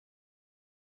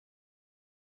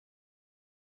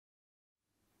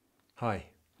Hi,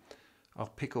 I'll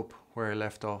pick up where I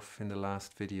left off in the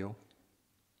last video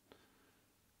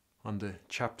on the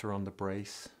chapter on the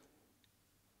brace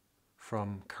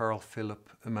from Carl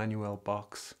Philipp Emanuel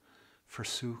Bach's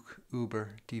Versuch über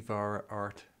die wahre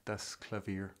Art das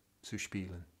Klavier zu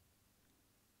spielen.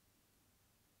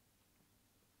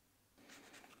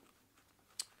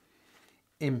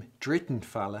 Im dritten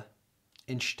Falle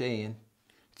entstehen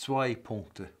zwei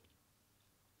Punkte,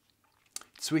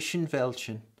 zwischen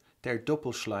welchen der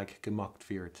Doppelschlag gemacht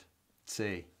wird,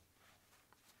 C.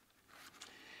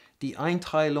 Die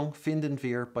Einteilung finden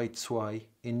wir bei 2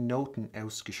 in Noten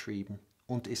ausgeschrieben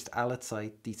und ist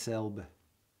allezeit dieselbe.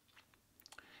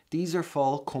 Dieser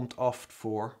Fall kommt oft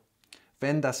vor,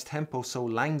 wenn das Tempo so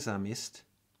langsam ist,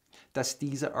 dass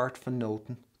diese Art von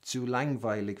Noten zu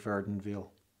langweilig werden will.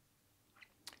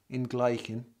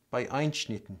 Ingleichen bei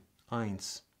Einschnitten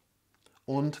 1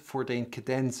 und vor den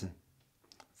Kadenzen,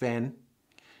 wenn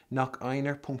nach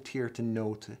einer punktierten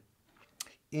Note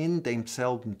in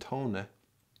demselben Tone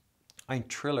ein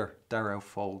Triller darauf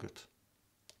folgt.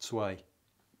 2.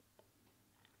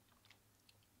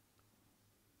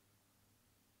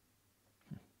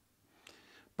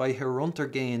 Bei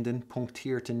heruntergehenden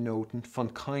punktierten Noten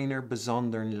von keiner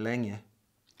besonderen Länge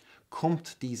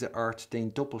kommt diese Art,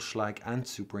 den Doppelschlag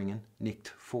anzubringen, nicht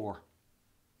vor.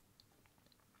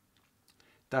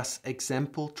 Das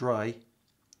Exempel 3,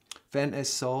 wenn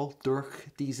es soll durch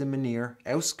diese Manier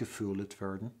ausgefüllt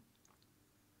werden,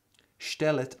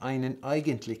 stellt einen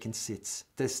eigentlichen Sitz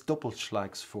des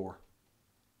Doppelschlags vor,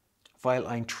 weil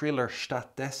ein Triller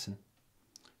stattdessen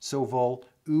sowohl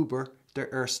über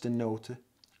der ersten Note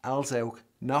als auch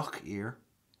nach ihr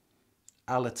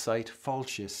allezeit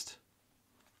falsch ist.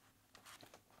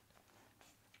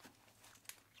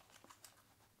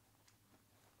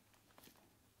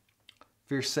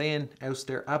 Wir sehen aus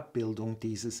der Abbildung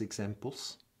dieses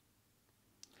Exempels,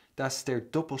 dass der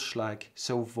Doppelschlag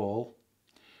sowohl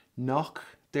nach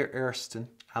der ersten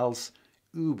als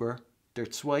über der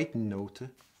zweiten Note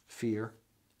 4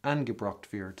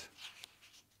 angebracht wird.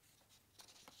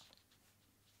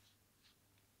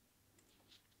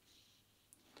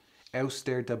 Aus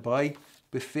der dabei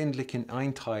befindlichen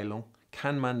Einteilung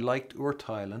kann man leicht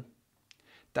urteilen,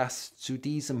 dass zu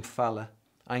diesem Falle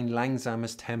ein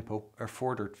langsames Tempo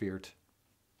erfordert wird.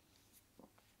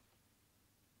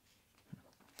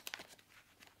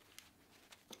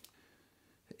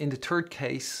 In the third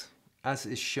case, as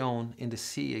is shown in the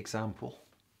C example,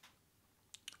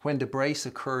 when the brace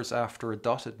occurs after a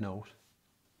dotted note,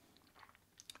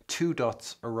 2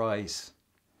 dots arise,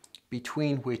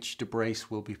 between which the brace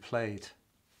will be played.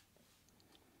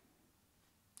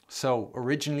 So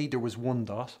originally there was 1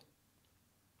 dot,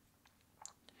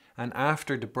 and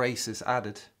after the brace is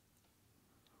added,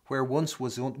 where once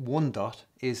was 1 dot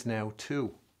is now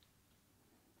 2.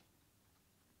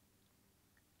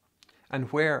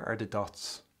 And where are the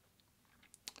dots?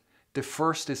 The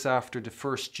first is after the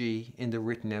first G in the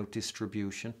written out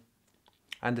distribution,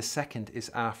 and the second is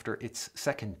after its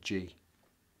second G.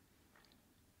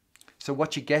 So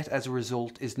what you get as a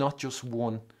result is not just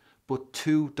 1, but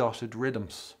 2 dotted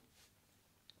rhythms.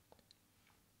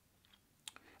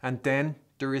 And then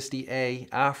there is the A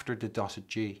after the dotted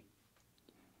G.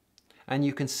 And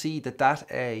you can see that that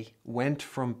A went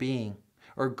from being,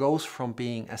 or goes from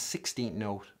being a 16th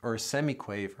note or a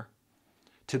semiquaver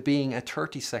to being a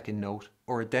 32nd note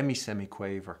or a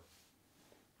demi-semiquaver.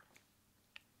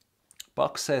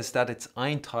 Bach says that its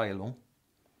Einteilung,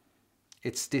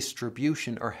 its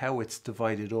distribution or how it's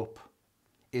divided up,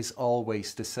 is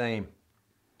always the same.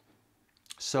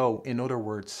 So, in other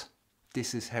words,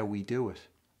 this is how we do it.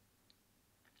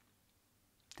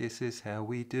 This is how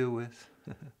we do it.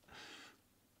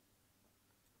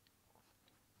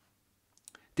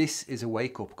 This is a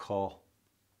wake-up call.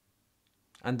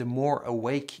 And the more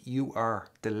awake you are,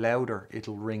 the louder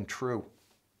it'll ring true.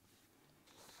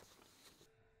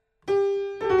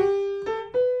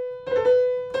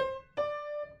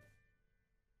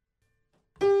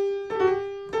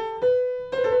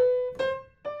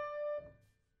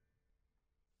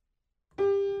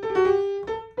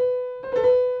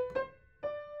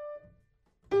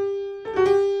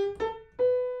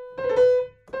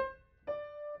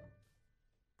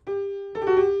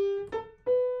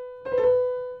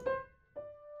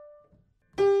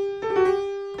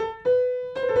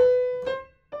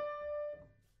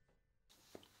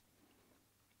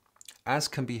 As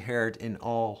can be heard in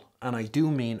all, and I do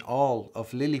mean all,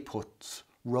 of Lilliput's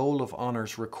Roll of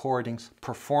Honours recordings,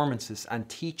 performances and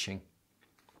teaching,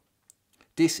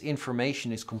 this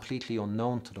information is completely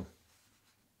unknown to them.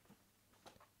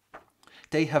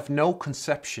 They have no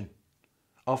conception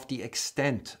of the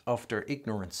extent of their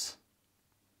ignorance.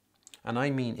 And I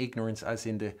mean ignorance as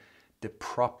in the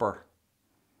proper,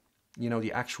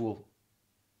 the actual,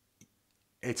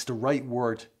 it's the right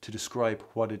word to describe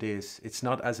what it is. It's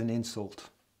not as an insult.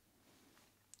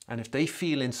 And if they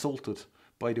feel insulted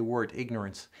by the word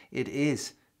ignorance, it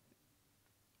is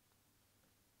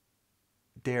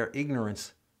their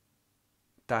ignorance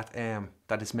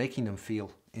that is making them feel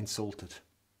insulted,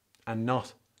 and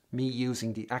not me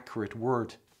using the accurate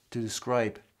word to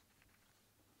describe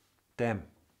them.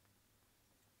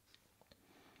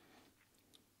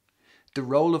 The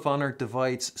roll of honour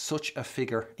divides such a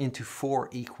figure into 4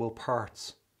 equal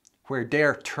parts, where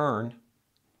their turn,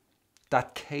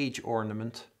 that cage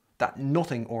ornament, that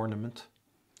nothing ornament,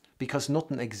 because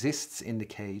nothing exists in the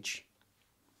cage,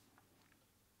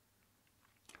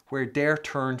 where their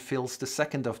turn fills the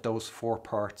second of those 4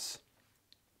 parts.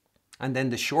 And then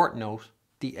the short note,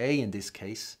 the A in this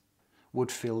case,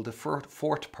 would fill the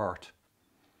fourth part.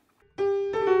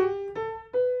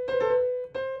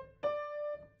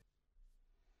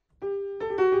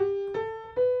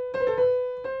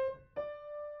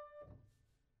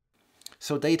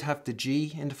 So they'd have the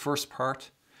G in the first part,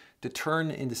 the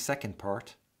turn in the second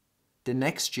part, the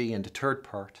next G in the third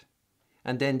part,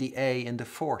 and then the A in the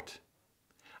fourth.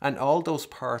 And all those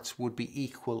parts would be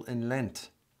equal in length.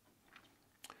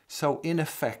 So in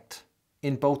effect,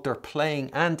 in both their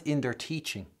playing and in their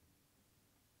teaching,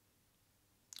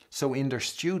 so in their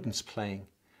students' playing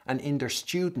and in their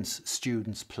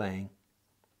students' playing,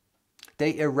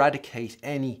 they eradicate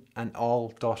any and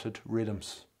all dotted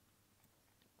rhythms.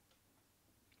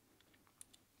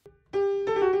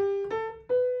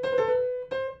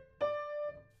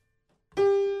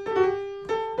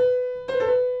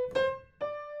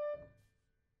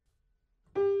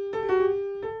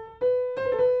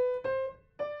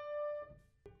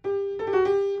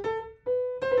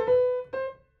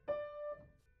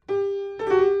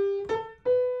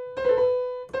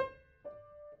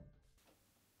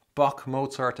 Bach,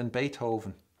 Mozart and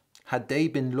Beethoven, had they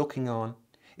been looking on,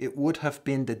 it would have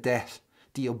been the death,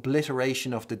 the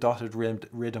obliteration of the dotted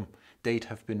rhythm they'd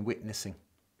have been witnessing.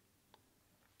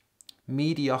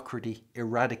 Mediocrity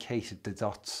eradicated the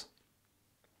dots.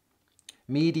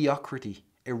 Mediocrity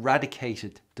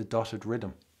eradicated the dotted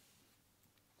rhythm.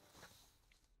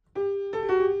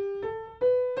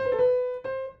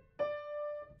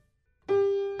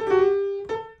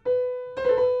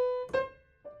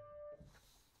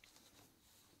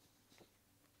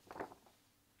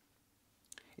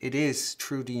 It is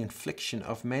through the infliction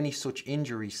of many such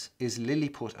injuries is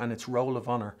Lilliput and its roll of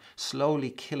honour slowly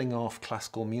killing off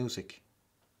classical music.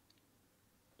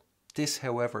 This,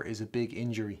 however, is a big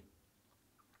injury.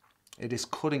 It is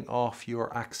cutting off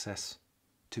your access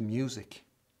to music,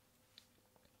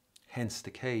 hence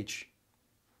the cage.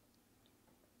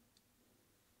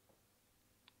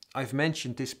 I've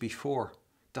mentioned this before,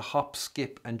 the hop,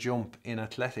 skip and jump in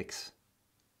athletics.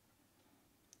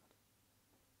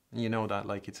 You know that,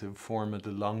 like, it's a form of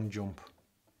the long jump,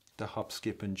 the hop,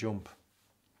 skip and jump.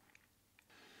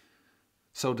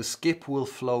 So the skip will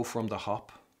flow from the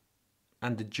hop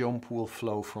and the jump will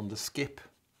flow from the skip.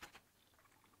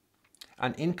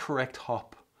 An incorrect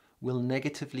hop will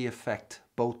negatively affect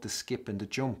both the skip and the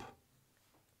jump.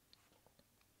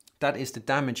 That is the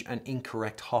damage an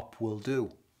incorrect hop will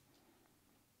do.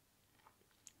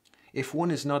 If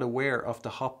one is not aware of the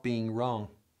hop being wrong,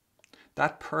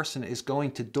 that person is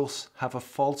going to thus have a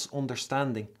false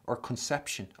understanding or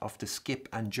conception of the skip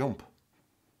and jump.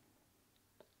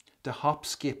 The hop,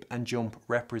 skip and jump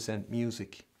represent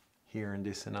music here in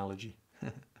this analogy.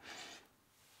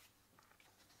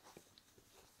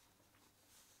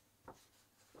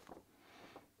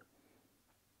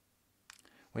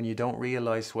 When you don't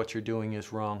realize what you're doing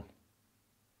is wrong,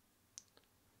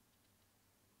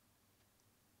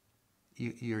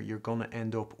 you're going to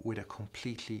end up with a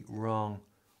completely wrong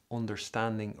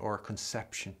understanding or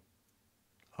conception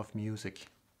of music,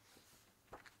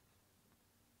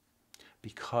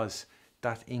 because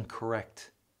that incorrect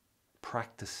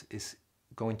practice is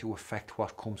going to affect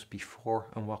what comes before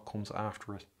and what comes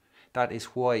after it. That is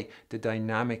why the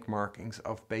dynamic markings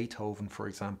of Beethoven, for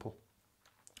example,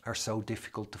 are so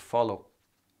difficult to follow,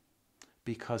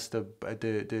 because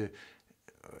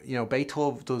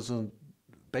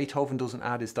Beethoven doesn't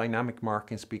add his dynamic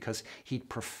markings because he'd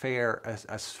prefer a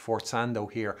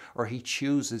sforzando here, or he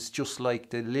chooses, just like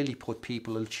the Lilliput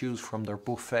people will choose from their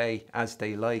buffet as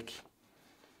they like,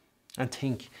 and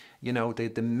think,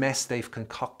 the mess they've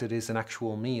concocted is an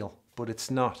actual meal, but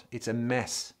it's not, it's a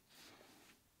mess.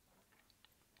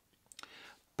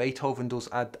 Beethoven does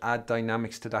add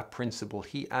dynamics to that principle.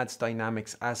 He adds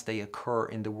dynamics as they occur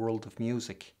in the world of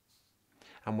music.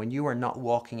 And when you are not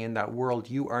walking in that world,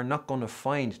 you are not going to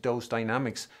find those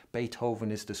dynamics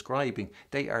Beethoven is describing.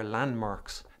 They are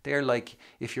landmarks. They're like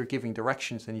if you're giving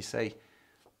directions and you say,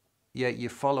 yeah, you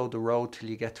follow the road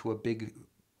till you get to a big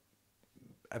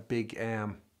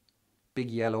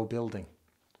yellow building.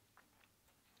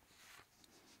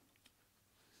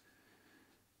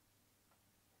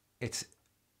 It's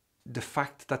the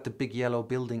fact that the big yellow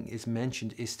building is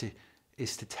mentioned is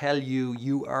to tell you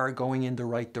you are going in the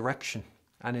right direction.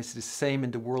 And it's the same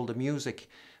in the world of music.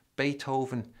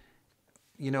 Beethoven,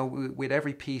 you know, with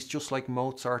every piece, just like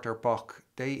Mozart or Bach,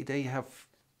 they have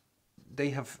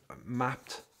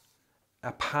mapped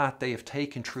a path they have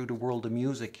taken through the world of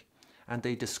music, and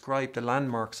they describe the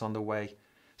landmarks on the way.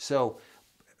 So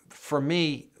for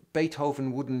me,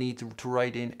 Beethoven wouldn't need to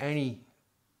write in any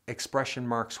expression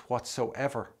marks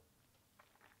whatsoever,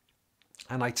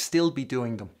 and I'd still be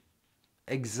doing them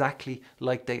exactly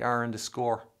like they are in the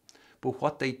score. But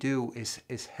what they do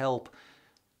is help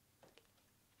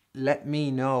let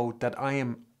me know that I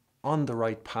am on the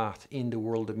right path in the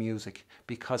world of music,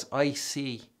 because I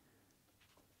see,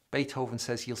 Beethoven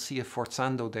says you'll see a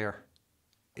forzando there.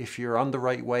 If you're on the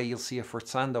right way, you'll see a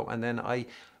forzando, and then I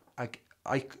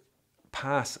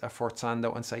pass a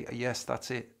forzando and say, yes,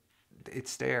 that's it.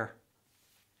 It's there.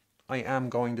 I am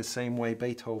going the same way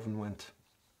Beethoven went.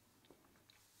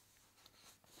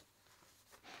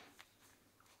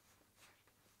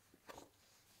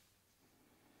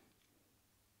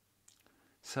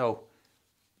 So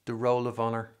the roll of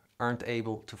honor aren't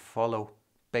able to follow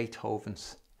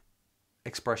Beethoven's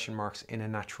expression marks in a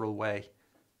natural way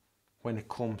when it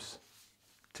comes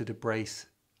to the brace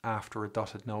after a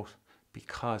dotted note,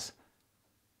 because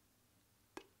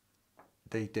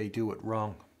they do it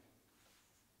wrong.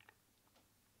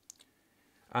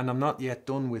 And I'm not yet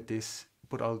done with this,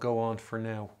 but I'll go on for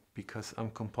now because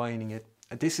I'm combining it.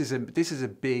 This is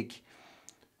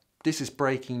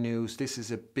breaking news. This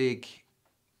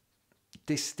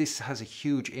has a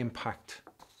huge impact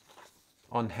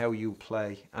on how you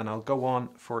play, and I'll go on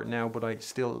for it now, but I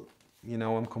still, you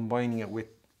know, I'm combining it with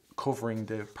covering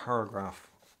the paragraph.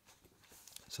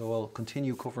 So I'll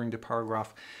continue covering the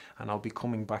paragraph, and I'll be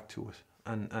coming back to it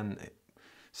and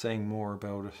saying more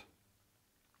about it.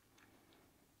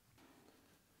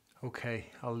 Okay,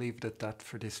 I'll leave it at that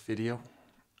for this video,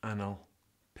 and I'll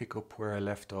pick up where I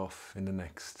left off in the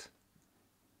next.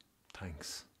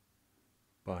 Thanks.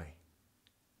 Bye.